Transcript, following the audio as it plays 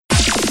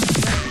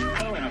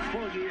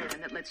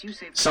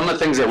Some of the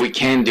things that we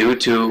can do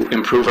to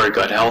improve our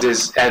gut health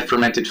is add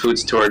fermented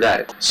foods to our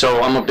diet.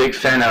 So I'm a big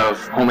fan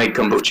of homemade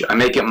kombucha. I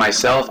make it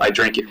myself. I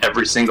drink it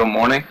every single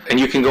morning. And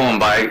you can go and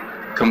buy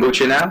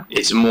kombucha now.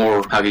 It's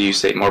more, how can you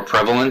say, more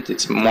prevalent.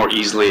 It's more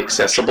easily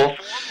accessible.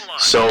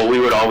 So we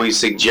would always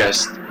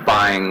suggest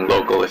buying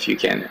local if you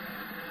can.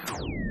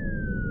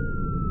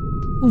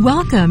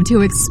 Welcome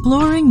to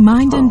Exploring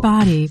Mind and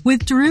Body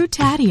with Drew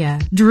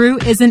Tadia. Drew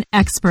is an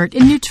expert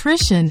in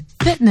nutrition,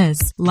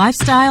 fitness,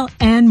 lifestyle,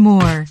 and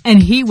more.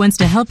 And he wants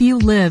to help you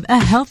live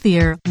a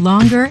healthier,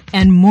 longer,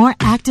 and more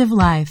active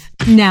life.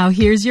 Now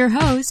here's your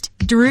host,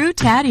 Drew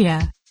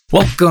Tadia.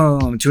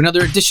 Welcome to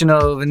another edition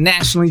of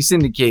nationally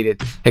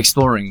syndicated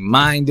Exploring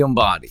Mind and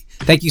Body.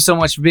 Thank you so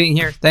much for being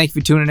here. Thank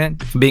you for tuning in,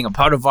 for being a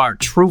part of our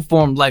True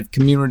Form Life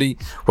community.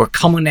 We're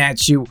coming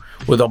at you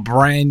with a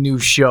brand new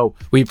show.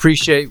 We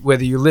appreciate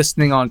whether you're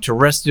listening on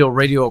terrestrial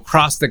radio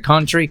across the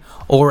country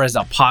or as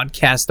a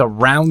podcast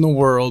around the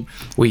world.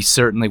 We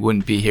certainly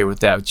wouldn't be here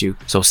without you.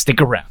 So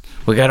stick around.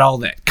 We got all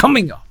that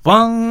coming up.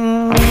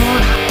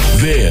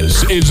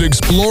 This is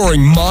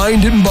Exploring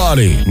Mind and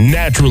Body.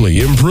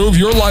 Naturally improve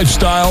your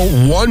lifestyle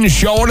one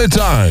show at a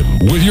time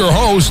with your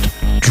host,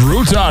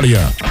 Drew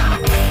Tadia.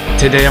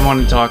 Today I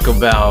want to talk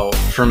about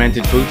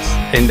fermented foods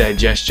and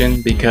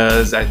digestion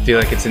because I feel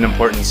like it's an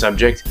important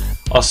subject,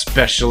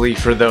 especially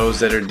for those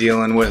that are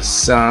dealing with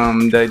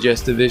some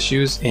digestive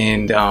issues.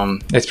 And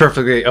it's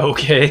perfectly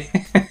okay.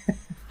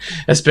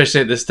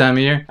 Especially at this time of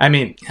year. I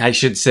mean, I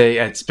should say,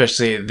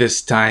 especially at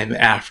this time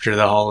after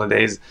the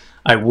holidays.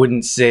 I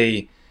wouldn't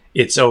say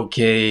it's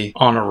okay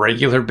on a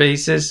regular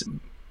basis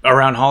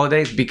around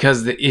holidays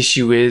because the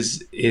issue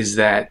is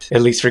that,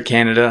 at least for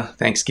Canada,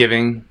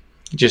 Thanksgiving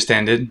just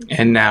ended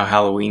and now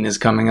Halloween is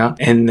coming up.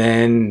 And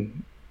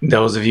then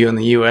those of you in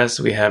the US,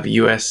 we have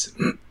US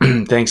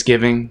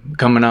Thanksgiving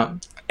coming up.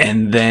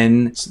 And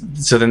then,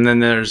 then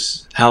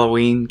there's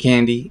Halloween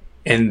candy,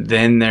 and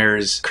then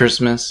there's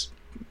Christmas.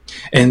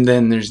 And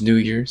then there's New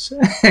Year's.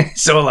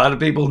 So a lot of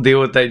people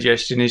deal with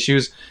digestion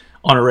issues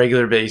on a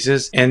regular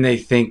basis, and they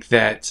think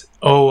that,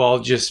 I'll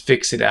just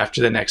fix it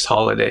after the next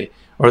holiday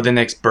or the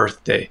next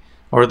birthday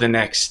or the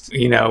next,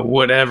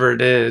 whatever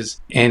it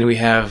is. And we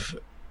have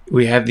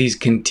these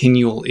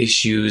continual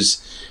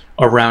issues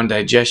around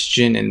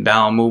digestion and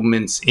bowel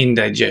movements,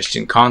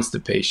 indigestion,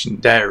 constipation,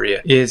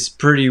 diarrhea. It's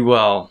pretty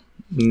well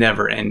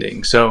never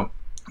ending. So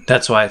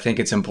that's why I think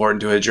it's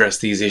important to address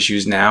these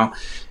issues now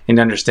and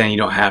understand you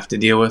don't have to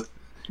deal with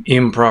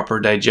improper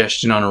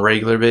digestion on a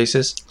regular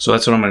basis. So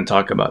that's what I'm going to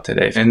talk about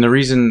today. And the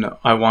reason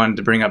I wanted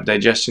to bring up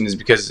digestion is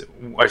because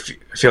I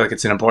feel like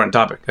it's an important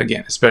topic,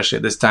 again, especially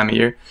at this time of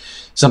year.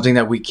 Something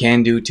that we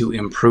can do to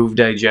improve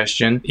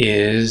digestion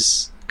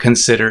is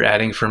consider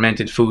adding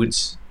fermented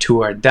foods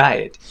to our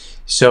diet.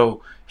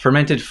 So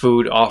fermented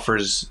food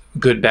offers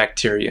good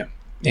bacteria.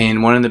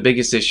 And one of the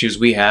biggest issues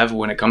we have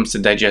when it comes to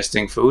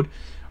digesting food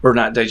or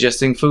not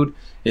digesting food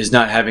is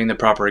not having the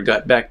proper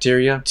gut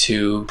bacteria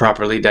to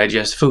properly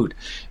digest food.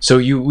 So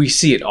we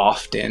see it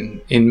often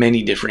in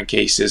many different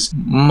cases.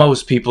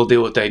 Most people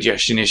deal with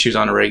digestion issues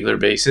on a regular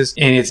basis,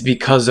 and it's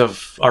because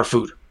of our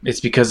food.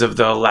 It's because of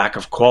the lack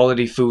of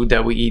quality food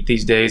that we eat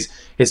these days.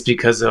 It's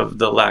because of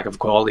the lack of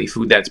quality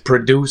food that's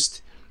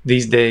produced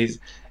these days,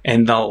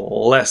 and the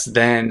less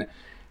than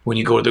when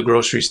you go to the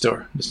grocery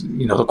store.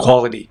 The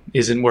quality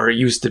isn't where it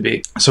used to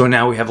be. So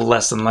now we have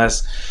less and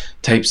less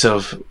types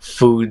of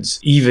foods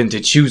even to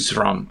choose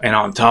from. And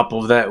on top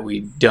of that,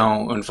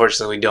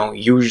 unfortunately, we don't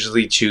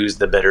usually choose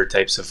the better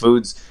types of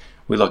foods.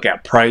 We look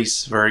at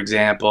price, for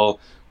example.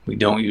 We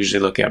don't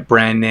usually look at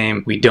brand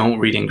name. We don't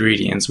read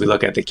ingredients. We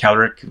look at the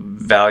caloric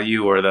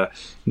value or the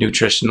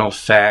nutritional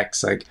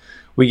facts. Like,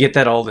 we get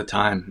that all the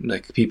time.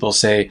 Like, people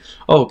say,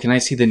 can I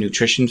see the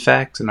nutrition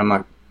facts? And I'm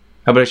like,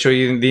 how about I show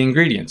you the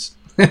ingredients?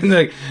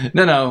 Like,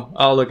 no,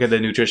 I'll look at the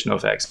nutritional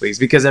facts, please,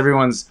 because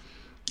everyone's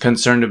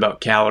concerned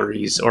about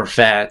calories or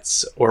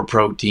fats or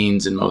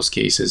proteins in most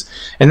cases.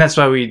 And that's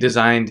why we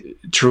designed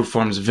True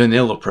Form's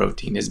vanilla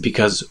protein, is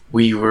because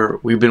we've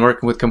been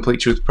working with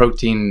Complete Truth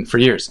protein for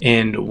years.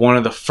 And one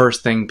of the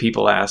first thing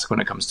people ask when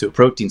it comes to a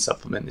protein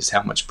supplement is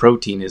how much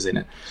protein is in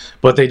it.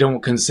 But they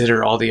don't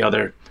consider all the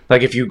other,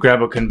 like if you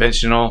grab a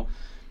conventional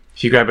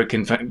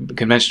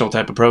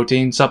type of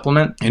protein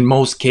supplement, in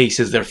most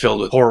cases, they're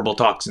filled with horrible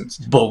toxins.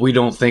 But we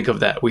don't think of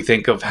that. We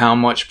think of how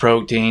much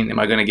protein am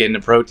I going to get in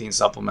a protein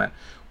supplement.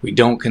 We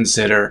don't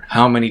consider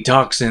how many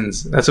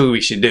toxins. That's what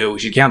we should do. We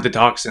should count the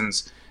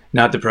toxins,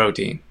 not the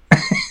protein.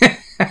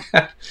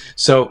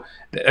 So,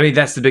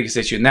 that's the biggest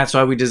issue. And that's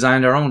why we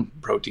designed our own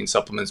protein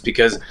supplements,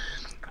 because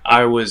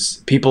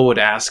people would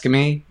ask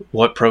me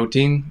what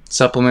protein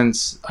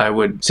supplements I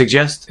would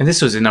suggest. And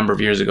this was a number of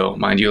years ago,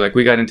 mind you. Like,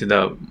 we got into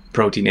the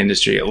protein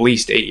industry at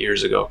least 8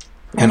 years ago.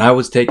 And I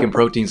was taking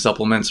protein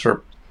supplements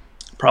for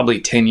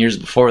probably 10 years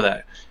before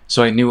that.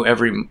 So I knew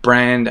every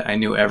brand, I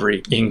knew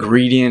every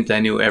ingredient, I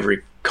knew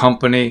every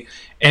company,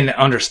 and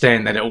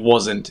understand that it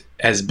wasn't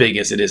as big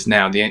as it is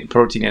now. The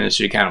protein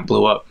industry kind of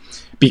blew up.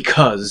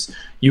 because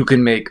you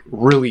can make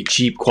really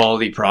cheap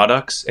quality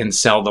products and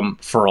sell them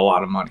for a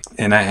lot of money.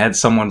 And I had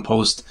someone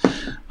post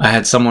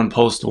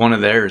one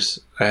of theirs.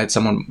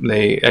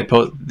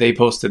 They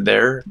posted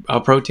their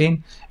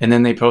protein, and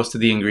then they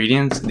posted the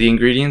ingredients. The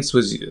ingredients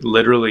was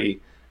literally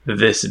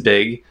this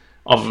big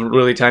of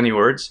really tiny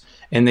words,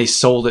 and they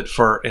sold it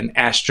for an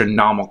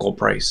astronomical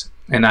price.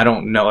 And I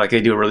don't know, like,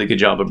 they do a really good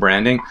job of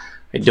branding.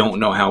 I don't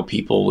know how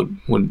people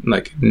would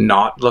like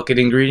not look at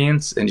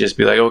ingredients and just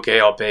be like, okay,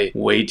 I'll pay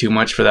way too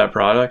much for that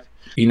product.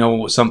 You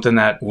know, something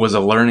that was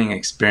a learning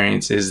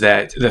experience is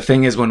that the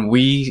thing is, when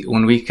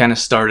we kind of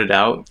started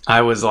out,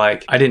 I was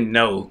like, I didn't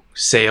know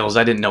sales,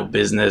 I didn't know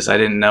business, I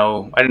didn't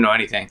know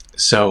anything.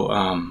 So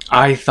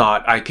I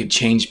thought I could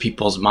change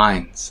people's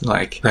minds.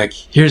 Like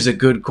here's a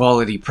good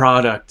quality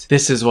product.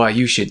 This is why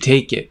you should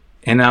take it.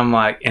 And I'm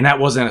like, and that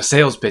wasn't a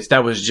sales pitch.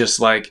 That was just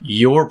like,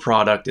 your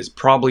product is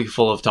probably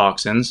full of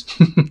toxins,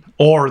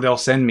 or they'll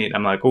send me it.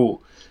 I'm like,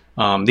 ooh,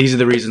 these are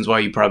the reasons why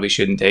you probably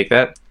shouldn't take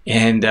that.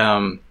 And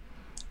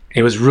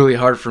it was really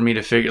hard for me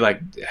to figure,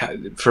 like,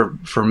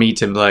 for me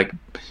to like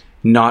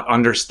not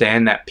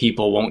understand that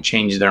people won't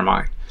change their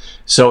mind.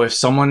 So if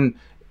someone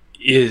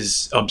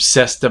is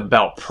obsessed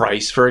about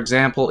price, for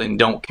example, and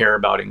don't care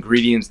about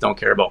ingredients, don't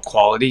care about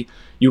quality,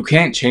 you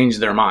can't change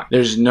their mind.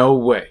 There's no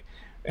way.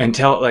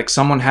 Until, like,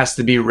 someone has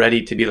to be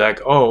ready to be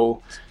like,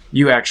 oh,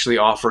 you actually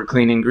offer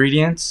clean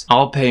ingredients,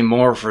 I'll pay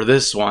more for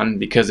this one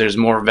because there's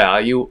more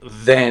value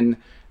than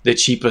the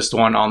cheapest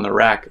one on the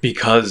rack,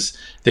 because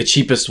the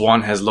cheapest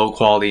one has low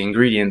quality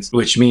ingredients,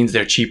 which means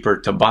they're cheaper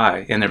to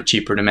buy and they're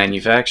cheaper to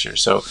manufacture.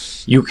 So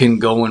you can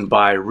go and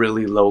buy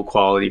really low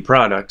quality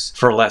products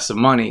for less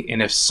money.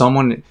 And if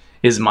someone,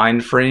 his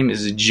mind frame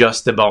is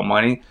just about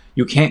money,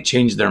 you can't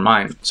change their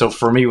mind. So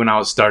for me, when I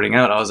was starting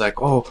out, I was like,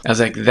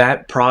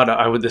 that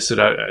product, this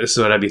is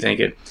what I'd be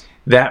thinking.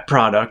 That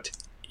product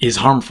is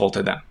harmful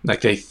to them.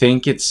 Like, they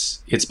think it's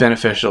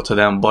beneficial to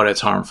them, but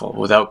it's harmful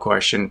without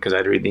question, because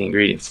I'd read the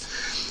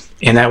ingredients.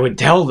 And I would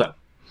tell them.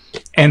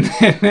 And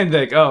then they'd be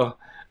like, oh,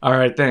 all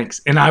right, thanks.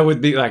 And I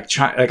would be like,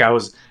 I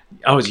was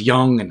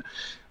young and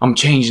I'm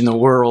changing the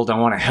world. I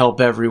want to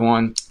help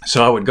everyone.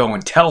 So I would go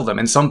and tell them.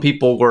 And some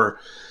people were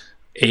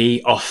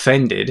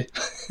offended.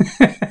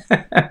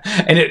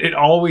 And it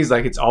always,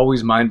 like, it's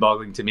always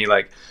mind-boggling to me,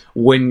 like,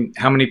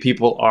 how many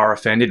people are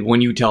offended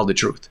when you tell the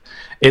truth.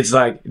 It's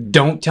like,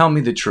 don't tell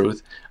me the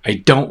truth. I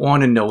don't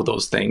want to know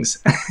those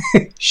things.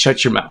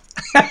 Shut your mouth.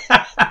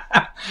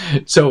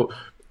 So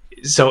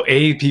some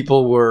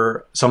people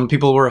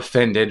were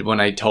offended when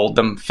I told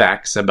them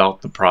facts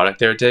about the product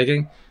they were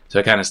taking. So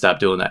I kind of stopped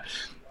doing that.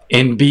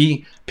 And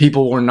B,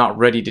 people were not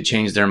ready to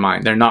change their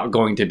mind. They're not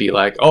going to be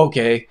like,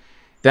 okay,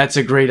 that's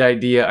a great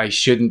idea, I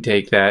shouldn't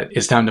take that,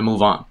 it's time to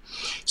move on.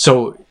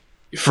 So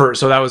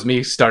that was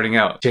me starting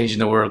out, changing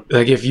the world.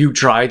 Like, if you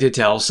try to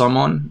tell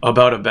someone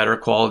about a better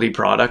quality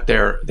product,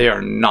 they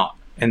are not,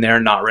 and they're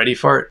not ready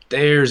for it,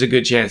 there's a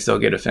good chance they'll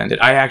get offended.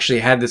 I actually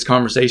had this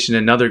conversation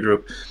in another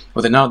group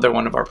with another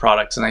one of our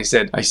products, and I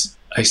said,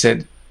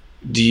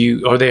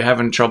 are they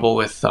having trouble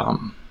with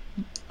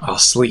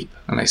sleep?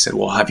 And I said,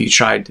 well, have you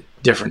tried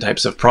different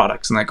types of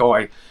products? And like,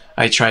 oh,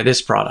 I tried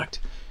this product.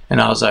 And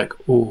I was like,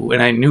 ooh,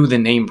 and I knew the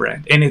name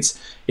brand. And it's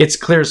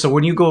clear. So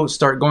when you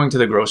start going to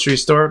the grocery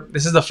store,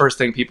 this is the first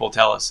thing people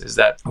tell us, is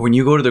that when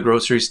you go to the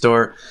grocery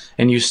store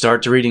and you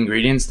start to read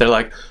ingredients, they're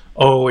like,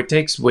 oh, it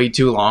takes way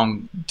too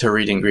long to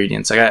read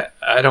ingredients. Like,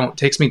 it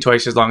takes me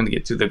twice as long to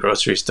get to the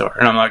grocery store.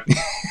 And I'm like,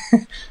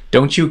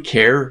 don't you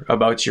care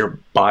about your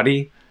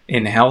body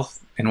and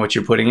health and what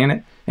you're putting in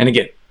it? And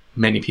again,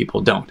 many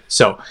people don't.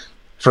 So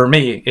for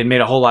me, it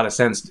made a whole lot of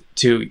sense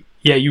to,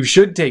 yeah, you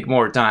should take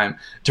more time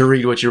to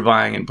read what you're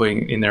buying and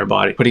putting in your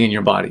body.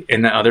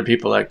 And then other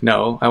people are like,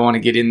 no, I want to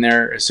get in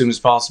there as soon as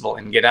possible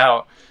and get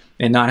out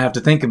and not have to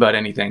think about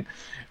anything,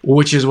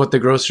 which is what the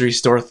grocery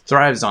store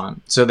thrives on.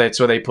 So that's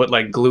why they put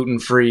like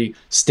gluten-free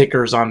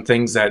stickers on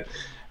things that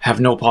have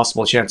no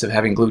possible chance of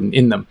having gluten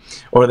in them.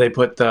 Or they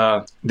put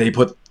the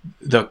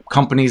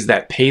companies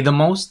that pay the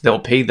most, they'll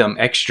pay them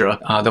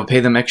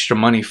extra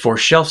money for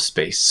shelf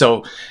space.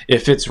 So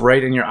if it's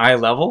right in your eye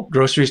level,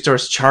 grocery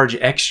stores charge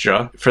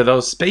extra for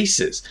those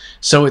spaces.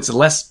 So it's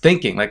less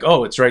thinking, like,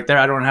 oh, it's right there,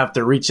 I don't have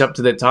to reach up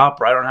to the top,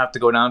 or I don't have to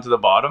go down to the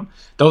bottom.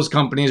 Those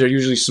companies are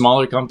usually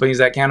smaller companies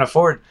that can't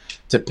afford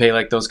to pay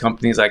like those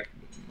companies like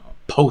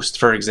Post,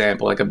 for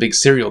example, like a big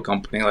cereal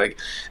company. Like,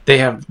 they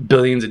have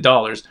billions of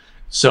dollars,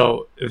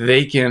 so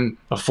they can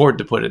afford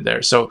to put it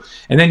there. So,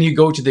 and then you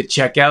go to the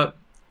checkout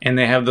and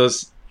they have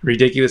those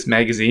ridiculous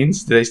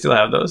magazines. Do they still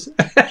have those?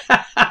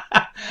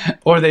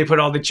 Or they put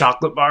all the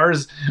chocolate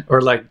bars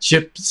or like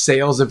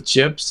sales of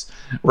chips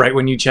right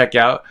when you check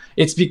out.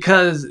 It's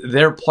because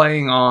they're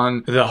playing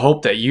on the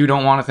hope that you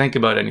don't want to think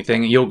about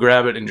anything. You'll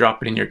grab it and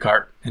drop it in your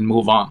cart and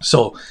move on.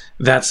 So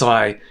that's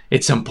why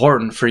it's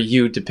important for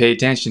you to pay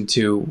attention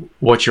to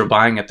what you're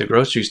buying at the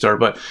grocery store.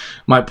 But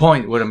my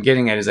point, what I'm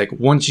getting at, is like,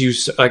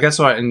 that's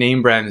why a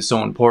name brand is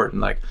so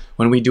important. Like,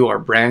 when we do our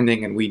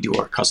branding and we do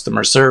our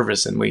customer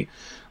service and we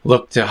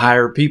look to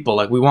hire people,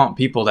 like, we want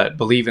people that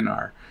believe in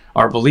our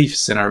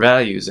beliefs and our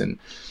values. And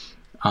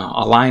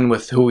align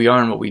with who we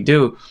are and what we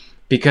do,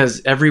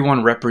 because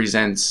everyone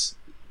represents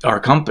our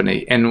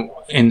company,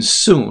 and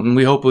soon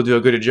we hope we'll do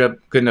a good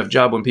enough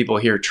job when people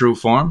hear True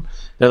Form,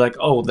 they're like,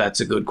 oh, that's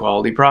a good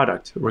quality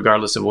product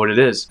regardless of what it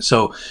is.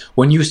 So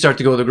when you start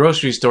to go to the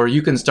grocery store,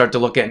 you can start to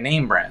look at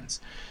name brands.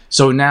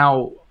 So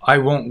now I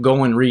won't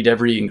go and read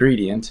every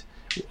ingredient.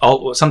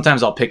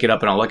 Sometimes I'll pick it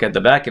up and I'll look at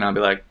the back and I'll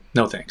be like,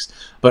 no thanks.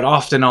 But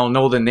often I'll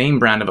know the name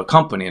brand of a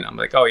company and I'm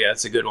like, oh yeah,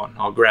 it's a good one,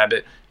 I'll grab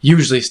it.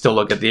 Usually still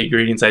look at the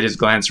ingredients. I just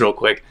glance real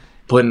quick,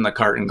 put it in the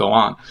cart and go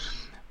on.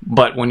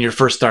 But when you're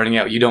first starting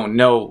out, you don't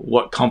know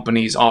what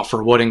companies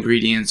offer what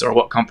ingredients or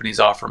what companies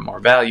offer more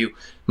value.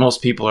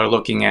 Most people are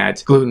looking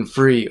at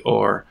gluten-free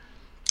or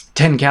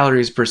 10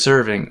 calories per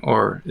serving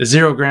or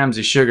 0 grams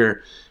of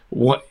sugar.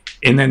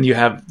 And then you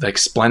have like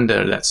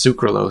Splenda, that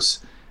sucralose.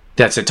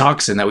 That's a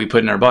toxin that we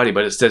put in our body,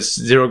 but it says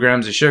 0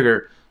 grams of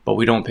sugar, but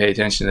we don't pay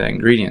attention to that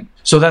ingredient.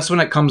 So that's when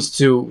it comes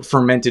to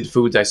fermented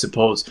foods, I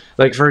suppose.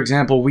 Like, for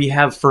example, we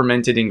have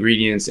fermented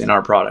ingredients in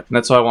our product. And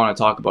that's what I want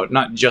to talk about.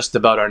 Not just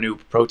about our new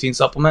protein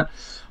supplement,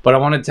 but I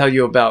want to tell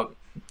you about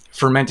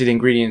fermented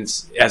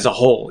ingredients as a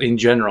whole, in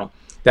general,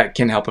 that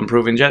can help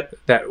improve,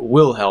 that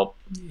will help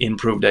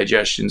improve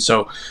digestion.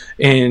 So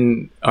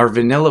in our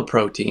vanilla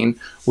protein,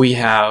 we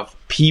have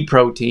pea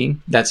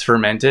protein that's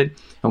fermented.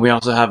 And we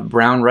also have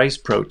brown rice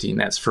protein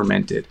that's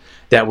fermented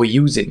that we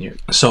use in here.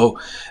 So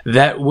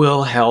that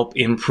will help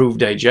improve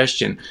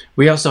digestion.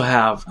 We also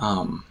have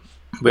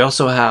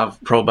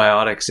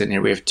probiotics in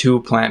here. We have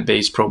 2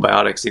 plant-based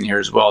probiotics in here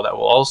as well that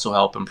will also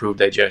help improve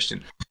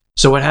digestion.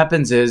 So what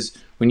happens is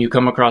when you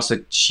come across a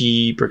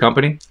cheaper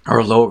company or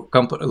a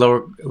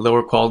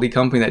lower quality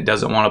company that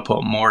doesn't want to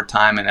put more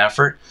time and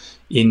effort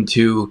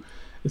into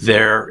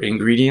their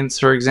ingredients,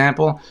 for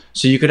example.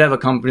 So you could have a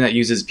company that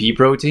uses pea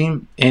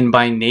protein, and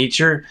by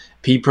nature,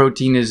 pea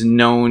protein is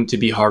known to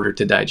be harder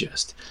to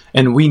digest.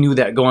 And we knew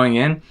that going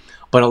in,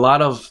 but a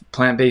lot of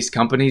plant-based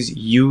companies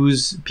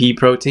use pea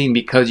protein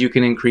because you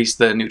can increase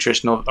the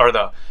nutritional or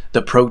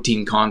the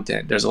protein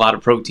content. There's a lot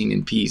of protein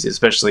in peas,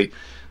 especially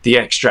the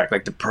extract,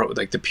 like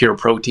the pure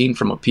protein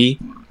from a pea,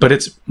 but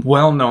it's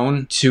well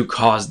known to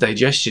cause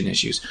digestion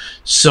issues.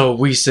 So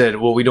we said,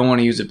 well, we don't want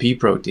to use a pea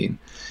protein.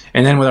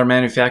 And then when our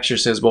manufacturer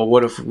says, well,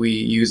 what if we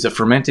use the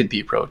fermented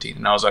pea protein?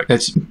 And I was like,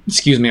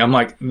 I'm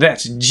like,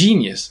 that's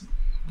genius.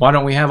 Why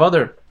don't we have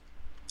other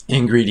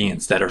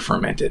ingredients that are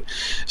fermented?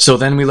 So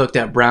then we looked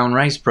at brown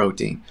rice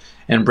protein.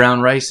 And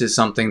brown rice is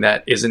something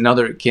that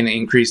can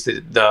increase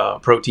the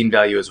protein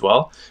value as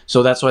well.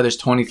 So that's why there's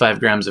 25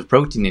 grams of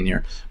protein in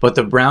here. But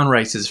the brown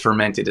rice is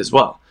fermented as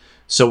well.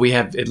 So we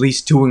have at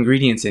least 2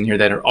 ingredients in here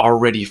that are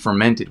already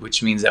fermented,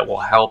 which means that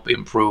will help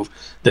improve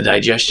the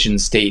digestion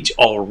stage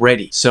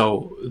already.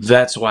 So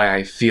that's why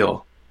I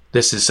feel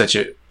this is such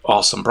an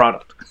awesome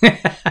product.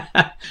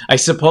 I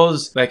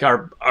suppose like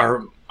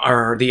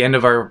the end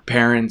of our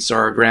parents or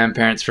our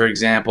grandparents, for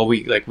example,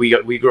 we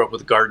grew up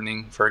with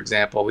gardening, for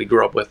example. We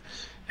grew up with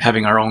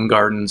having our own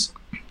gardens.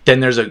 Then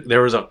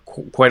there was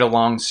quite a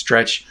long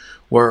stretch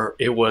where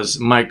it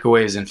was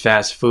microwaves and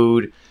fast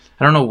food.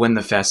 There was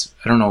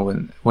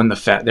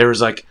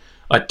like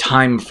a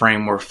time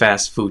frame where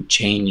fast food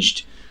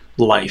changed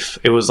life.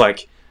 It was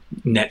like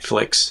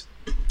Netflix.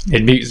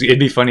 It'd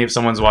be funny if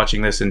someone's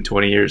watching this in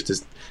 20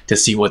 years to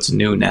see what's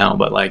new now,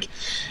 but like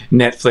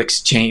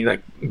Netflix changed,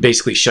 like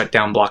basically shut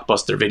down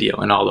Blockbuster Video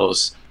and all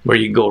those where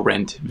you go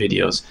rent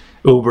videos.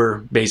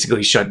 Uber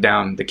basically shut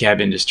down the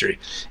cab industry.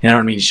 And I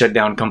don't mean shut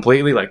down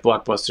completely like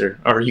Blockbuster,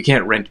 or you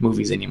can't rent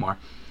movies anymore.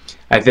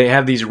 They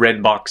have these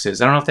red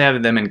boxes. I don't know if they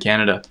have them in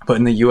Canada, but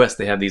in the US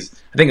they have these.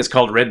 I think it's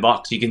called Red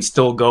Box. You can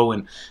still go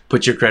and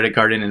put your credit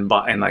card in and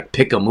like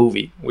pick a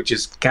movie, which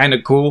is kind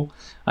of cool.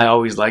 I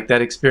always like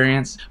that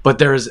experience. But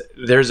there's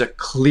a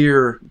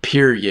clear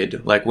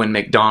period, like when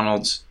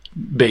McDonald's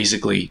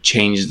basically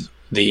changed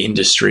the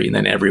industry, and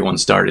then everyone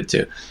started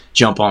to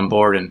jump on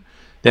board, and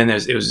then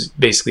it was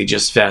basically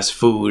just fast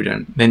food.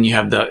 And then you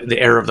have the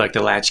era of like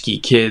the latchkey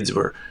kids,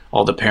 where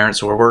all the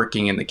parents were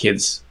working and the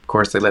kids, of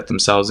course, they let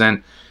themselves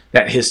in.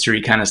 That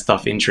history kind of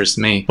stuff interests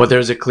me. But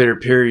there's a clear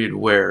period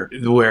where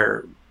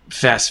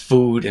fast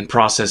food and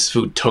processed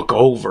food took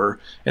over,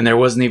 and there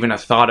wasn't even a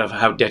thought of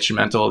how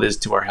detrimental it is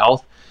to our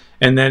health.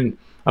 And then,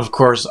 of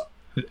course,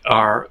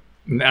 our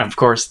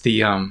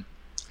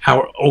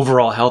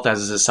overall health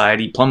as a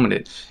society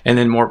plummeted, and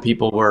then more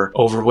people were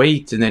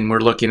overweight, and then we're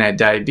looking at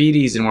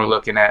diabetes, and we're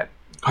looking at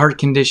heart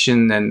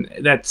condition, and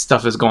that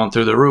stuff is going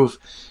through the roof.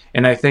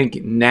 And I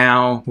think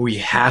now we're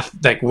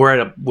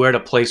at a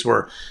place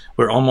where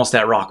we're almost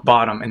at rock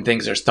bottom, and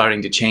things are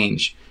starting to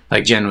change.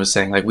 Like Jen was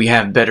saying, like we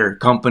have better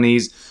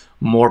companies,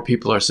 more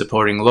people are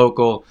supporting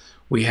local.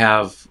 We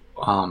have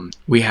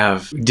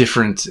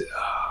different.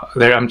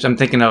 I'm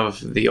thinking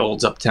of the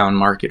Olds Uptown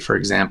Market, for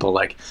example.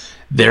 Like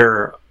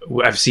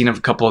I've seen a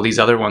couple of these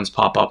other ones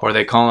pop up, or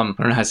they call them.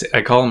 I don't know how to say.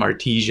 I call them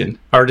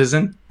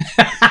artisan.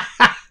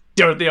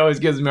 Dorothy always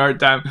gives me a hard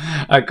time.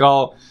 I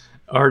call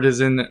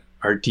artisan.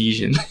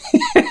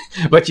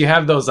 But you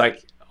have those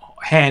like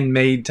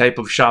handmade type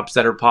of shops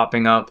that are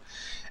popping up,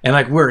 And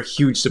like, we're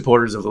huge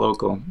supporters of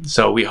local.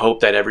 So we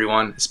hope that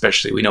everyone,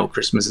 especially, we know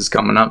Christmas is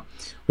coming up.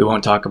 We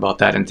won't talk about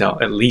that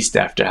until at least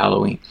after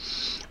Halloween.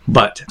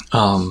 But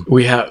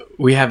we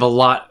have a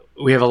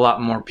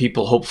lot more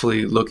people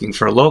hopefully looking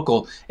for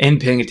local and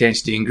paying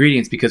attention to the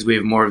ingredients, because we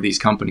have more of these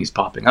companies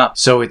popping up.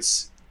 So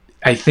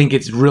I think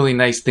it's really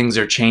nice things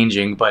are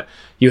changing, but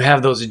you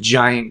have those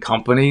giant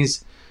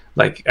companies,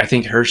 like I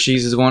think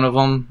Hershey's is one of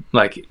them,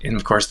 like, and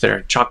of course they're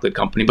a chocolate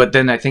company, but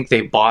then I think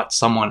they bought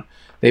some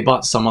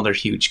other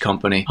huge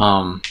company.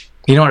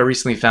 You know what I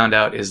recently found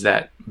out is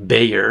that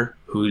Bayer,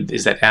 who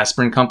is that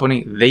aspirin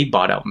company, they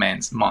bought out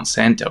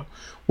Monsanto,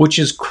 which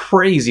is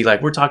crazy.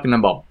 Like, we're talking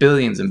about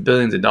billions and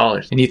billions of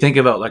dollars. And you think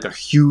about like a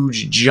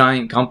huge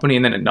giant company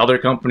and then another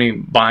company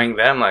buying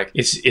them, like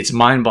it's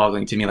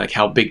mind-boggling to me, like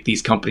how big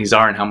these companies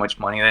are and how much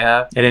money they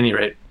have. At any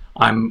rate,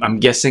 I'm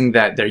guessing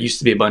that there used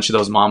to be a bunch of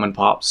those mom and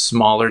pop,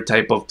 smaller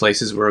type of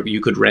places where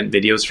you could rent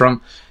videos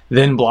from.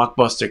 Then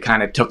Blockbuster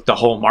kind of took the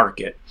whole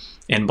market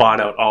and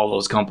bought out all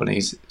those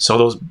companies. So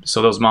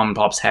those mom and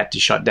pops had to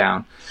shut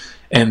down.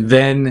 And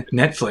then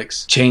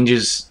Netflix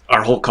changes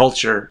our whole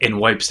culture and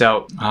wipes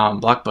out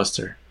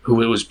Blockbuster, who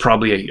was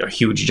probably a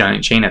huge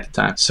giant chain at the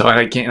time. So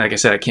I can't, like I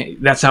said, I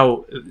can't. That's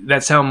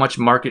how much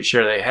market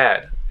share they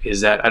had.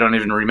 Is that I don't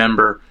even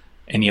remember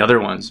any other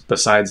ones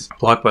besides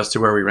Blockbuster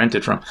where we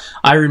rented from.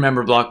 I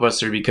remember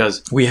Blockbuster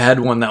because we had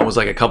one that was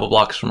like a couple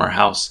blocks from our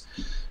house,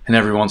 and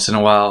every once in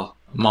a while,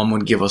 Mom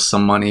would give us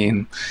some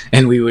money,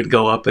 and we would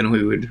go up and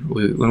when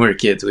we were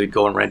kids, we'd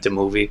go and rent a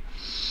movie.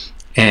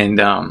 And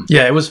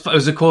yeah, it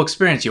was a cool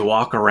experience. You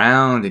walk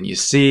around and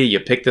you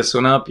pick this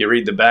one up, you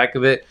read the back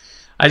of it.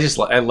 I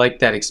like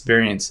that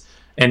experience.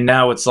 And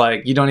now it's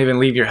like you don't even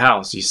leave your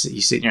house. You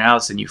sit in your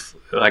house and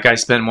I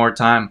spend more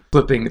time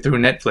flipping through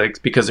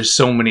Netflix because there's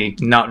so many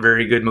not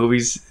very good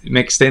movies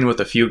mixed in with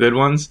a few good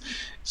ones.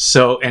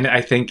 So, and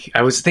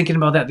I was thinking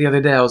about that the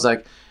other day. I was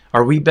like,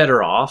 are we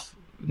better off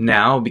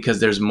now because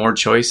there's more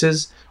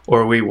choices,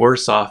 or are we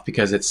worse off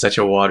because it's such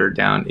a watered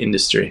down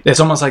industry? It's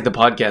almost like the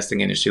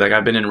podcasting industry. Like,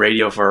 I've been in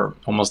radio for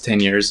almost 10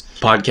 years.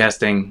 I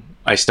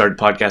started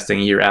podcasting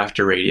a year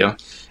after radio.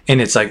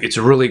 And it's like, it's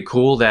really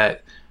cool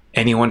that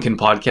anyone can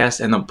podcast,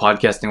 and the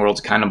podcasting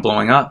world's kind of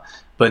blowing up.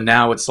 But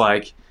now it's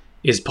like,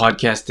 is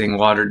podcasting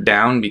watered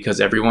down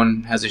because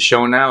everyone has a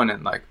show now? And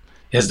then, like,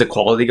 has the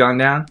quality gone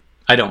down?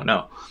 I don't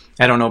know.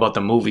 I don't know about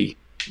the movie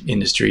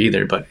industry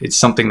either, but it's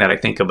something that I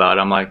think about.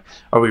 I'm like,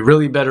 are we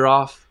really better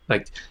off?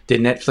 Like,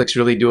 did Netflix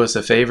really do us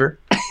a favor?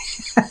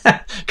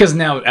 Because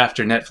now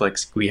after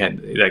Netflix, we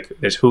had, like,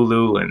 there's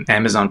Hulu and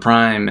Amazon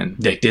Prime, and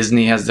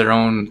Disney has their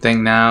own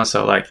thing now.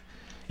 So, like,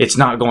 it's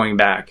not going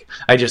back.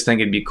 I just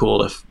think it'd be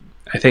cool if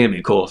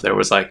there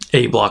was like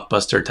a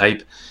Blockbuster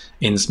type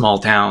in small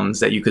towns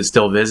that you could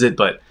still visit,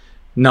 but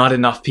not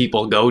enough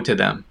people go to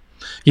them.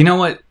 You know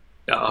what?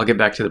 I'll get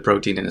back to the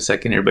protein in a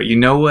second here, but you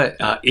know what?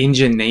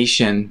 Engine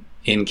Nation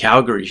in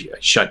Calgary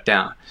shut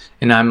down.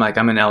 And I'm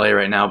in LA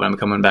right now, but I'm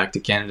coming back to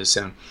Canada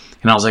soon.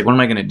 And I was like, what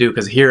am I going to do?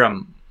 Because here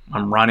I'm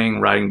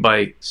running, riding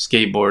bike,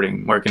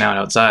 skateboarding, working out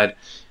outside.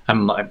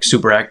 I'm like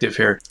super active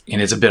here,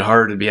 and it's a bit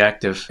harder to be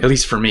active, at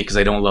least for me, because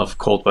I don't love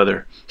cold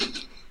weather.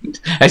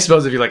 I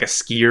suppose if you're like a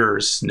skier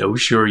or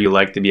snowshoer, you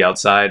like to be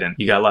outside and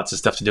you got lots of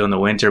stuff to do in the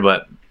winter,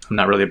 but I'm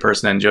not really a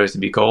person that enjoys to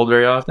be cold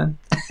very often.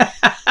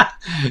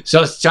 So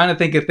I was trying to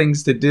think of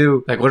things to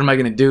do. Like, what am I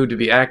going to do to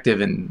be active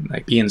and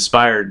like be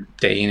inspired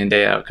day in and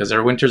day out? Because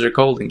our winters are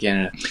cold in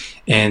Canada.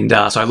 And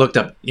so I looked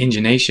up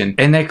Engine Nation,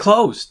 and they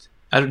closed.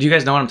 Do you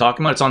guys know what I'm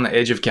talking about? It's on the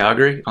edge of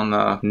Calgary, on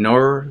the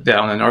north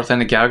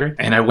end of Calgary.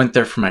 And I went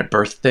there for my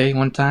birthday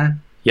one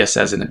time. Yes,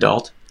 as an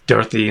adult.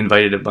 Dorothy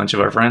invited a bunch of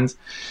our friends,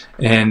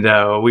 and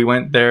we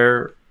went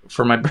there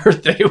for my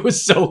birthday. It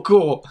was so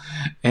cool.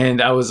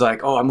 And I was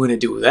like, oh, I'm going to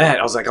do that.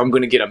 I was like, I'm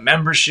going to get a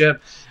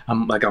membership.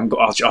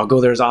 I'll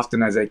go there as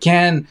often as I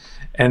can.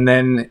 And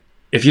then,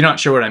 if you're not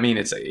sure what I mean,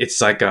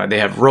 it's like they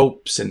have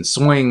ropes and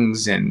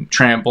swings and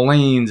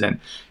trampolines, and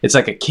it's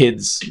like a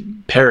kid's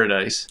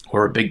paradise,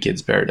 or a big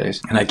kid's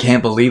paradise. And I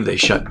can't believe they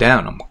shut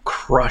down. I'm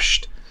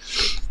crushed.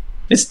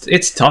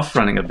 It's tough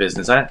running a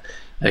business.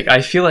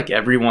 I feel like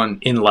everyone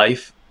in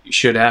life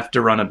should have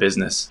to run a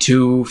business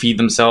to feed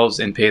themselves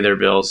and pay their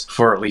bills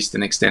for at least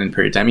an extended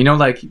period of time.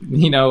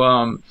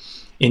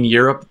 In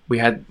Europe, we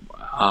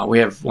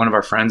have one of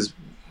our friends.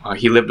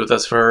 He lived with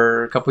us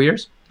for a couple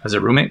years as a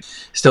roommate.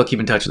 Still keep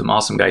in touch with him.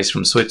 Awesome guys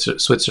from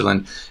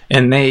Switzerland.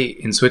 And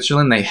in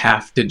Switzerland, they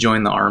have to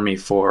join the army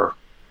for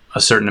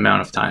a certain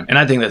amount of time. And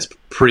I think that's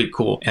pretty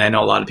cool. And I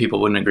know a lot of people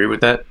wouldn't agree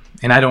with that.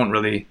 And I don't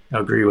really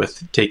agree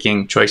with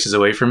taking choices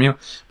away from you.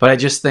 But I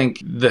just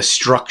think the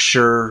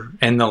structure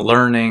and the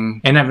learning,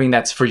 and I mean,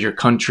 that's for your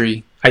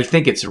country. I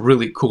think it's a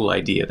really cool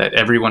idea that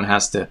everyone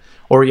has to,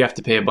 or you have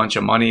to pay a bunch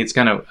of money.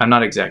 I'm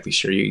not exactly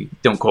sure. You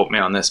don't quote me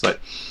on this, but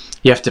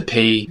you have to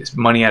pay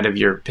money out of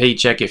your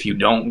paycheck if you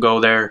don't go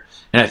there.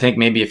 And I think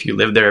maybe if you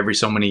live there every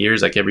so many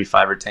years, like every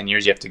 5 or 10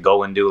 years, you have to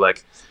go and do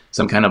like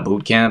some kind of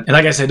boot camp. And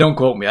like I said, don't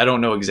quote me. I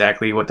don't know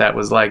exactly what that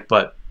was like,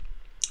 but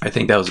I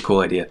think that was a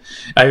cool idea.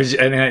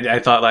 I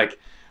thought, like,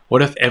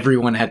 what if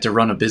everyone had to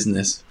run a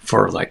business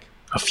for like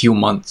a few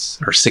months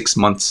or 6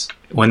 months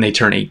when they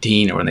turn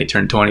 18 or when they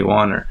turn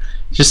 21, or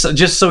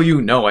just so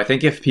you know. I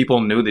think if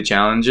people knew the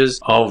challenges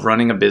of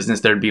running a business,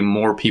 there'd be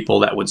more people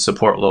that would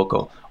support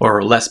local,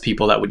 or less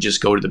people that would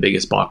just go to the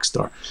biggest box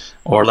store,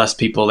 or less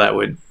people that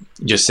would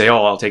just say,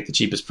 oh, I'll take the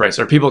cheapest price.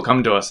 Or people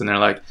come to us and they're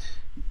like,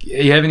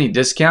 you have any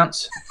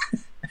discounts?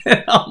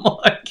 And I'm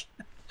like,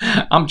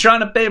 I'm trying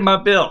to pay my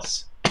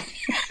bills.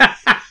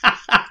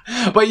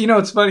 But you know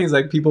what's funny is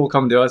like people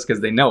come to us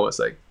because they know us.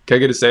 Like, can I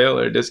get a sale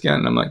or a discount?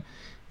 And I'm like,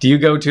 do you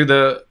go to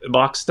the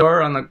box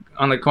store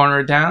on the corner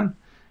of town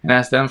and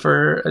ask them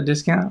for a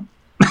discount?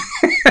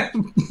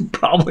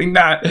 Probably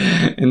not.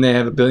 And they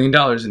have $1 billion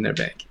in their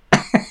bank.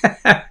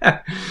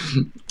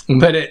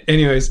 But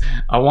anyways,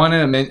 I want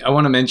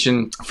to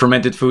mention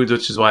fermented foods,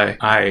 which is why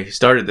I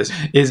started this,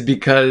 is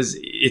because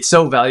it's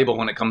so valuable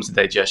when it comes to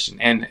digestion.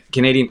 And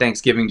Canadian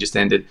Thanksgiving just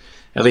ended,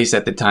 at least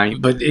at the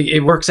time, but it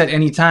works at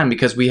any time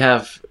because we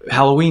have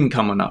Halloween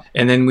coming up,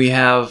 and then we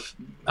have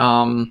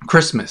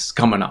Christmas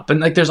coming up, and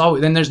like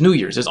there's New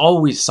Year's. There's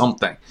always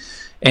something,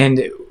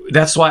 and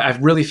that's why I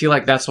really feel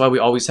like that's why we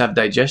always have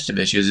digestive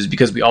issues, is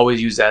because we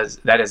always use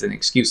that as an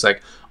excuse,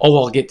 like, oh,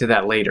 I'll get to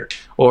that later,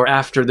 or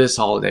after this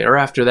holiday, or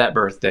after that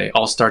birthday,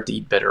 I'll start to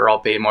eat better, or I'll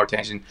pay more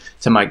attention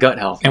to my gut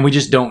health, and we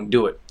just don't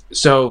do it.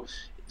 So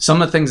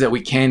some of the things that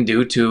we can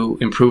do to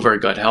improve our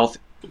gut health,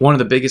 one of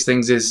the biggest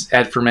things is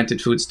add fermented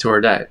foods to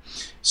our diet.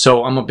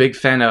 So I'm a big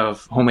fan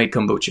of homemade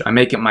kombucha. I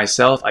make it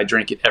myself. I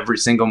drink it every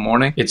single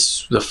morning.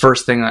 It's the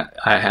first thing that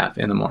I have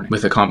in the morning,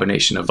 with a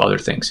combination of other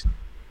things.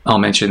 I'll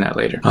mention that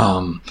later.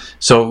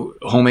 So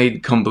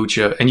homemade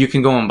kombucha, and you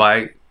can go and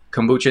buy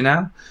kombucha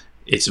now.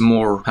 It's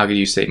more, how could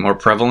you say, more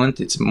prevalent.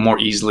 It's more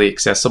easily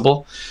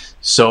accessible.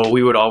 So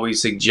we would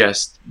always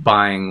suggest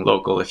buying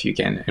local if you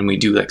can. And we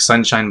do like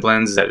Sunshine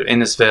Blends at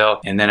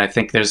Innisfail. And then I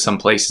think there's some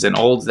places in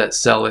Olds that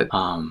sell it.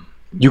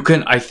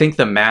 I think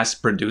the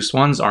mass-produced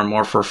ones are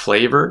more for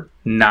flavor,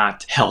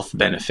 not health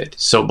benefit.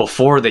 So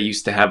before, they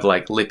used to have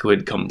like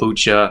liquid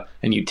kombucha,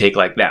 and you take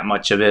like that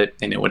much of it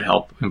and it would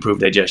help improve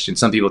digestion.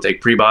 Some people take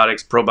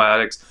prebiotics,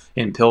 probiotics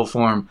in pill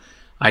form.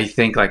 I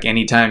think like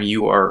anytime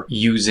you are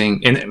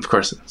using, and of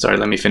course, sorry,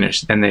 let me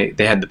finish. Then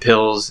they had the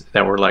pills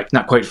that were like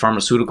not quite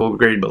pharmaceutical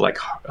grade, but like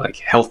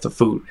health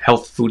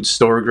food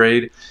store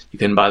grade. You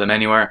couldn't buy them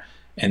anywhere.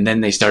 And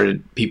then they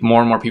started, more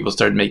and more people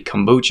started making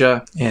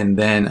kombucha, and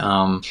then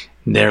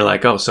they're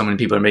like, oh, so many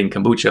people are making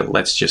kombucha,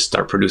 let's just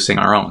start producing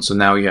our own. So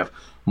now you have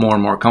more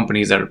and more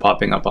companies that are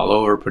popping up all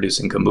over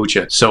producing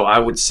kombucha. So I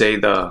would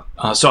say so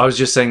I was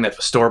just saying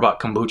that store-bought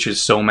kombucha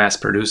is so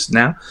mass-produced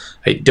now,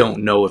 I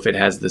don't know if it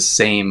has the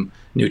same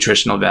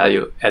nutritional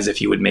value as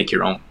if you would make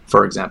your own,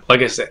 for example.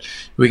 Like I said,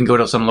 we can go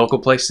to some local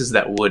places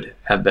that would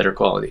have better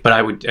quality, but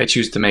I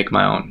choose to make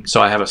my own.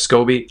 So I have a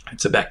SCOBY,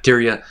 it's a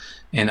bacteria,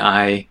 and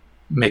I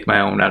make my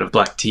own out of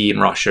black tea and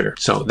raw sugar.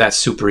 So that's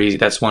super easy.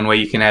 That's one way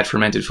you can add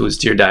fermented foods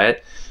to your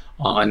diet.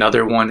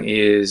 Another one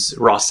is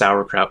raw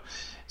sauerkraut.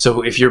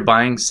 So if you're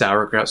buying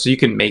sauerkraut, so you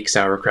can make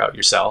sauerkraut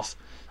yourself.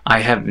 I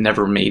have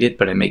never made it,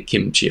 but I make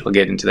kimchi. I'll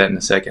get into that in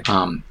a second.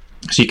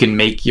 So you can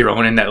make your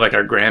own, and that, like,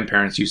 our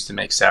grandparents used to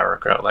make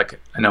sauerkraut. Like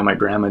I know my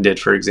grandma did,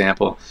 for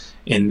example,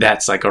 and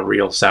that's like a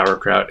real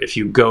sauerkraut. If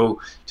you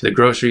go to the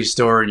grocery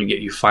store and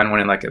you find one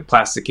in like a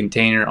plastic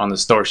container on the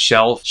store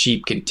shelf,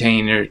 cheap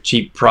container,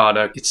 cheap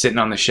product, it's sitting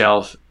on the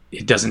shelf,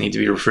 it doesn't need to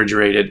be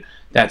refrigerated.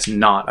 That's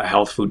not a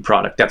health food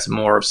product. That's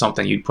more of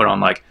something you'd put on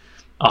like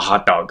a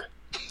hot dog.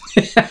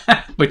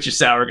 Put your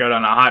sauerkraut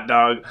on a hot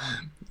dog,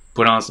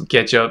 put on some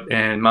ketchup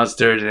and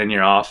mustard, and then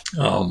you're off.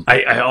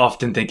 I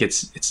often think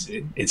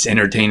it's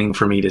entertaining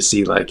for me to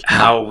see like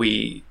how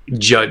we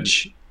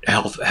judge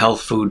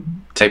health food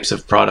types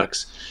of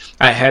products.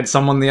 I had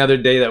someone the other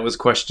day that was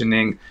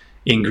questioning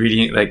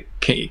ingredients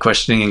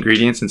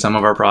in some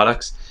of our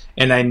products,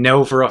 and I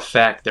know for a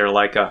fact they're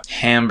like a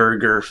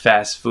hamburger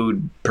fast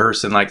food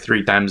person like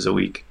 3 times a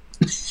week.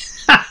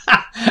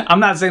 I'm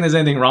not saying there's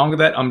anything wrong with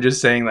that. I'm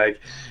just saying like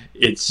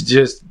it's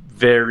just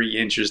very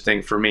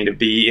interesting for me to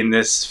be in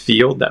this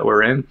field that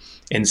we're in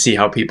and see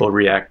how people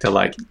react to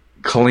like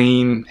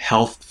clean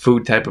health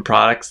food type of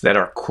products that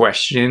are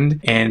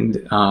questioned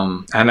and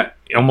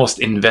almost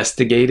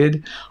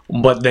investigated.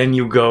 But then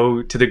you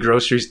go to the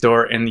grocery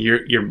store and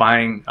you're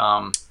buying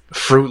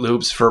Fruit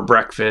Loops for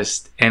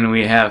breakfast, and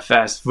we have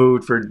fast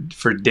food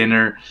for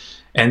dinner,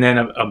 and then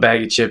a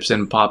bag of chips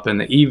and pop in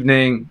the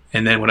evening.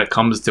 And then when it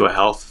comes to a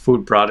health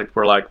food product,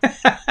 we're like,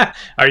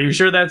 are you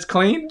sure that's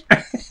clean?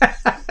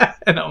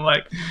 And I'm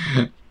like,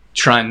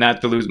 trying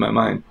not to lose my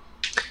mind.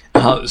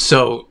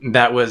 So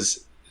that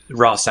was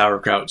raw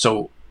sauerkraut.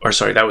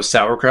 That was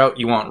sauerkraut.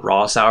 You want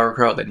raw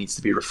sauerkraut that needs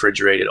to be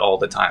refrigerated all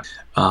the time.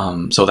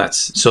 So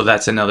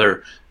that's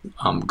another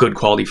good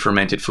quality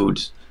fermented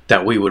foods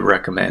that we would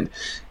recommend.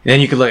 And then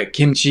you could look at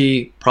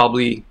kimchi,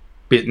 probably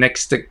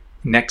next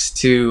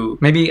to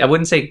maybe, I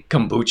wouldn't say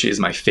kombucha is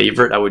my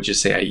favorite. I would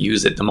just say I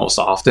use it the most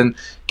often.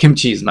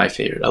 Kimchi is my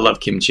favorite. I love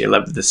kimchi. I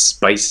love the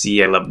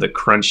spicy. I love the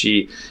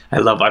crunchy.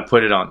 I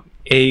put it on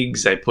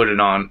eggs. I put it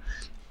on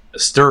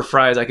stir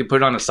fries. I could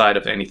put it on a side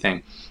of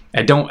anything.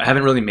 I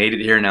haven't really made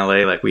it here in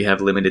LA. Like, we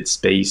have limited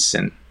space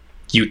and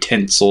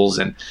utensils,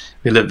 and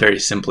we live very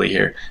simply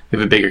here. We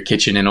have a bigger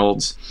kitchen in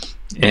Olds,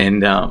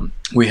 and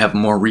we have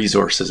more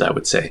resources, I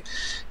would say.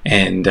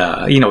 And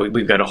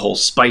we've got a whole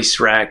spice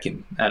rack,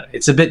 and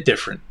it's a bit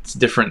different. It's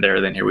different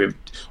there than here. We have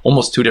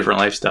almost two different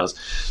lifestyles.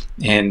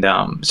 And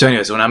so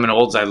anyways, when I'm in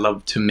Olds, I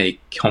love to make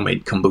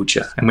homemade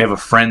kombucha, and we have a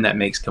friend that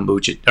makes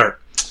kombucha, or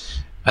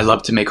I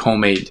love to make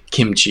homemade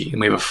kimchi, and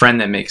we have a friend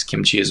that makes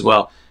kimchi as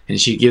well, and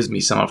she gives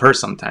me some of hers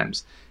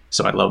sometimes,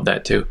 so I love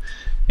that too.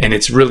 And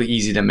it's really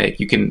easy to make.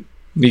 You can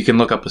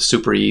look up a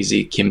super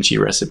easy kimchi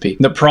recipe.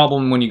 The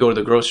problem when you go to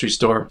the grocery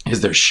store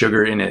is there's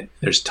sugar in it.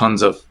 There's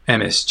tons of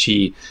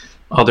MSG,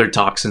 other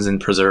toxins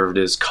and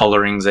preservatives,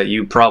 colorings that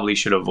you probably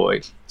should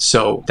avoid.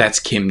 So that's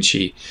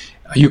kimchi.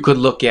 You could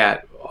look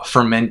at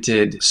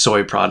fermented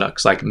soy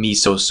products like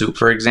miso soup,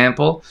 for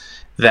example.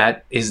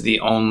 That is the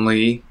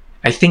only,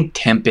 I think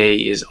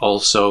tempeh is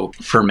also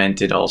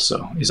fermented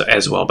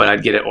as well, but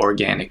I'd get an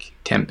organic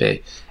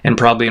tempeh and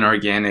probably an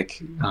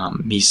organic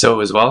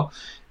miso as well.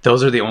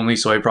 Those are the only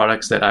soy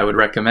products that I would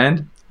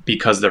recommend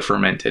because they're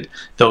fermented.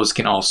 Those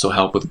can also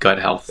help with gut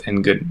health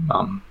and good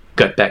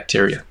gut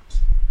bacteria.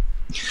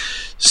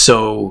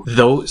 So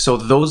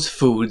those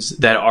foods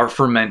that are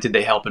fermented,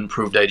 they help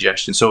improve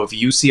digestion. So if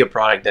you see a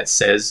product that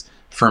says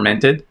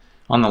fermented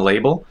on the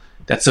label,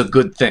 that's a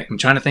good thing. I'm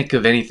trying to think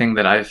of anything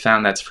that I've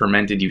found that's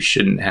fermented you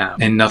shouldn't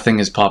have, and nothing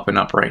is popping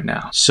up right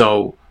now.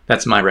 So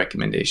that's my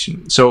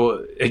recommendation.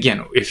 So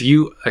again, if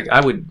you like,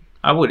 I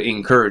would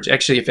encourage,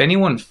 actually,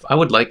 I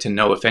would like to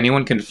know if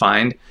anyone can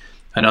find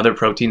another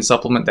protein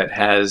supplement that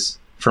has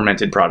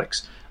fermented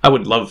products. I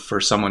would love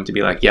for someone to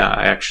be like, yeah,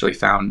 I actually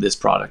found this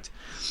product,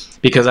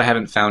 because I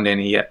haven't found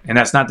any yet. And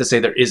that's not to say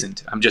there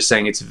isn't. I'm just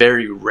saying it's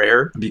very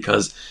rare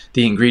because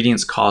the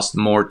ingredients cost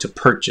more to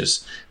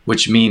purchase,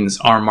 which means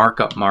our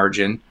markup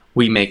margin,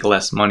 we make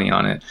less money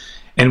on it.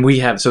 And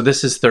so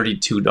this is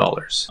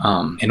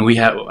 $32.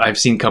 And I've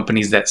seen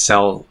companies that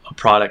sell a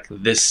product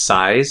this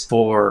size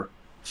for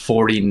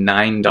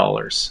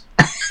 $49.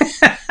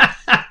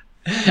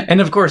 And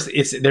of course,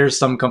 there's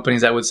some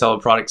companies that would sell a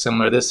product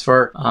similar to this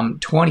for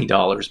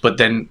 $20, but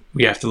then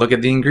we have to look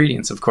at the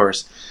ingredients, of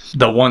course.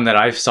 The one that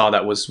I saw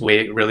that was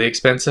really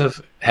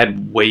expensive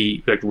had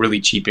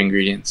really cheap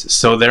ingredients.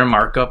 So their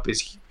markup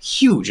is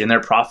huge, and their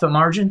profit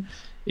margin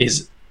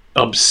is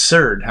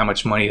absurd how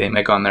much money they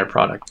make on their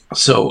product.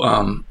 So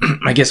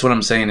I guess what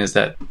I'm saying is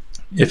that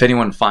if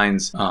anyone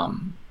finds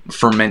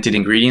fermented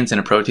ingredients in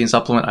a protein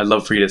supplement, I'd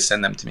love for you to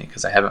send them to me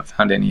because I haven't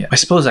found any yet. I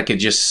suppose I could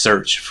just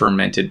search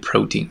fermented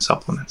protein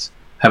supplements.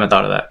 Haven't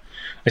thought of that.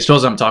 I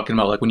suppose I'm talking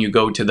about like when you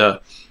go to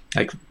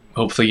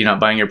hopefully you're not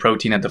buying your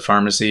protein at the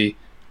pharmacy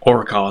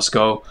or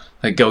Costco,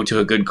 like go to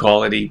a good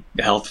quality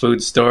health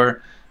food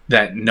store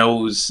that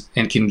knows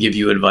and can give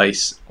you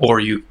advice, or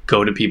you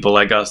go to people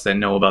like us that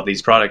know about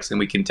these products and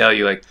we can tell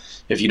you, like,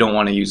 if you don't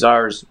want to use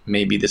ours,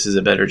 maybe this is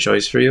a better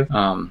choice for you.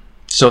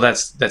 So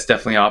that's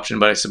definitely an option,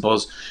 but I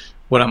suppose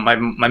my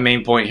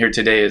main point here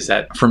today is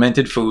that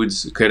fermented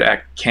foods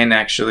can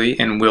actually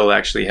and will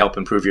actually help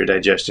improve your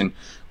digestion,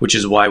 which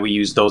is why we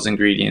use those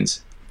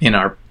ingredients in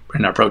our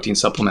protein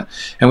supplement.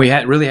 And we've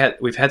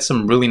had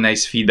some really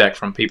nice feedback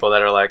from people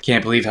that are like,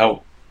 can't believe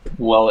how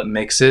well it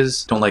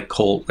mixes. Don't like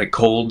cold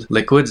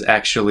liquids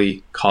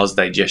actually cause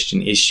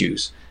digestion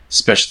issues,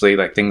 especially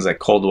like things like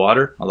cold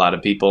water. A lot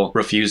of people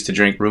refuse to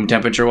drink room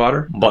temperature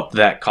water, but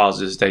that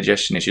causes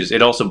digestion issues.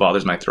 It also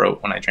bothers my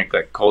throat when I drink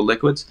like cold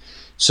liquids.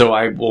 So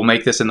I will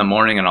make this in the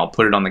morning and I'll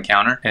put it on the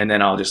counter, and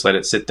then I'll just let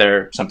it sit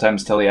there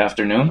sometimes till the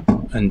afternoon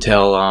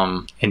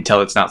until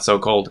it's not so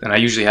cold. And I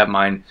usually have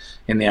mine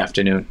in the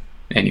afternoon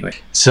anyway.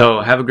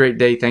 So have a great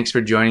day. Thanks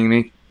for joining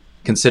me.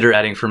 Consider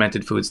adding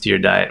fermented foods to your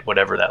diet,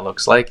 whatever that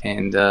looks like,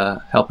 and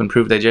help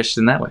improve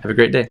digestion that way. Have a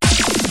great day.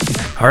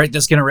 All right,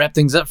 that's going to wrap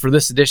things up for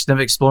this edition of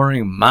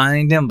Exploring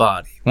Mind and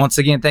Body. Once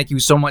again, thank you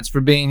so much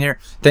for being here.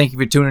 Thank you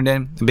for tuning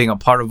in and being a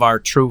part of our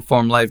True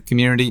Form Life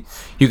community.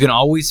 You can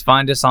always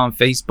find us on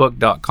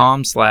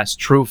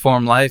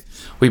Facebook.com/TrueFormLife.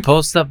 We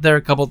post up there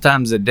a couple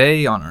times a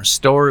day on our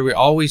story. We're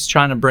always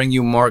trying to bring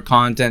you more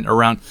content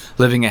around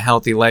living a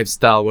healthy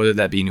lifestyle, whether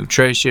that be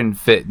nutrition,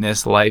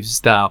 fitness,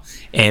 lifestyle,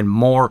 and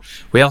more.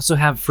 We also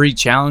have free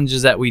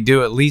challenges that we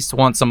do at least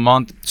once a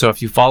month. So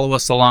if you follow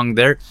us along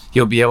there,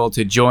 you'll be able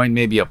to join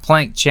maybe a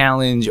plank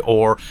challenge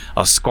or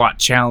a squat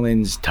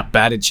challenge,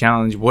 Tabata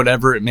challenge,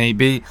 whatever it may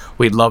be.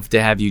 We'd love to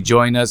have you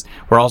join us.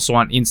 We're also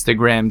on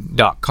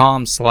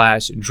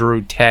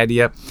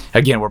Instagram.com/DrewTadia.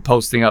 Again, we're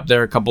posting up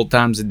there a couple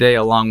times a day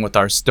along with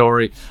our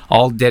story,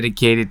 all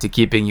dedicated to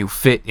keeping you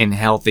fit and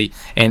healthy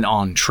and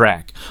on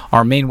track.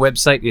 Our main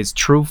website is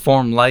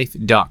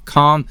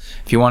TrueFormLife.com.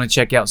 If you want to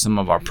check out some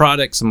of our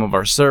products, some of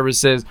our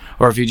services,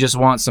 or if you just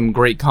want some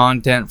great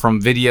content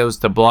from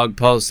videos to blog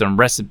posts and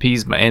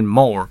recipes and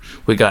more,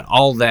 we got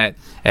all that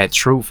at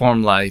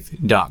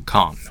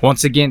TrueFormLife.com.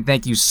 Once again,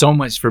 thank you so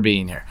much for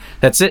being here.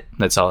 That's it.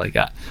 That's all I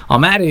got.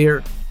 I'm out of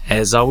here.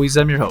 As always,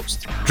 I'm your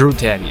host, Drew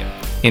Tadia,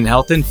 in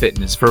health and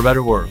fitness for a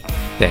better world.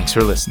 Thanks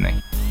for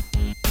listening.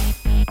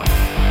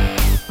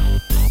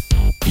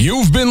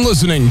 You've been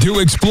listening to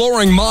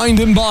Exploring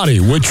Mind and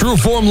Body with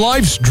Trueform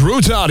Life's Drew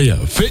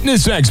Tadia,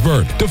 fitness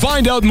expert. To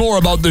find out more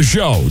about the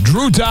show,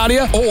 Drew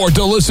Tadia, or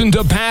to listen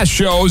to past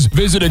shows,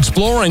 visit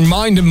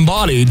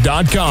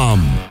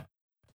exploringmindandbody.com.